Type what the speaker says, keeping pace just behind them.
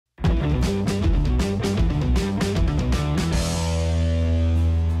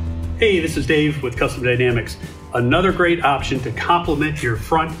Hey, this is Dave with Custom Dynamics. Another great option to complement your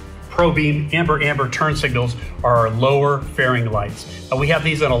front ProBeam amber turn signals are our lower fairing lights. Now, we have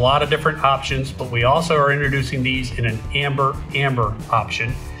these in a lot of different options, but we also are introducing these in an amber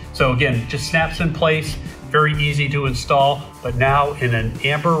option. So again, just snaps in place, very easy to install, but now in an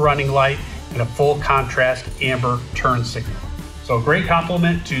amber running light and a full contrast amber turn signal. So a great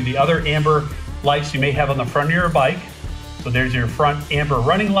complement to the other amber lights you may have on the front of your bike. So there's your front amber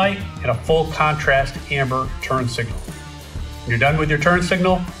running light and a full contrast amber turn signal. When you're done with your turn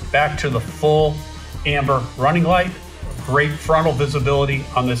signal, back to the full amber running light. Great frontal visibility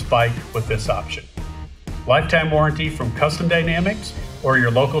on this bike with this option. Lifetime warranty from Custom Dynamics or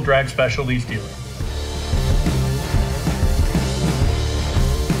your local drag specialties dealer.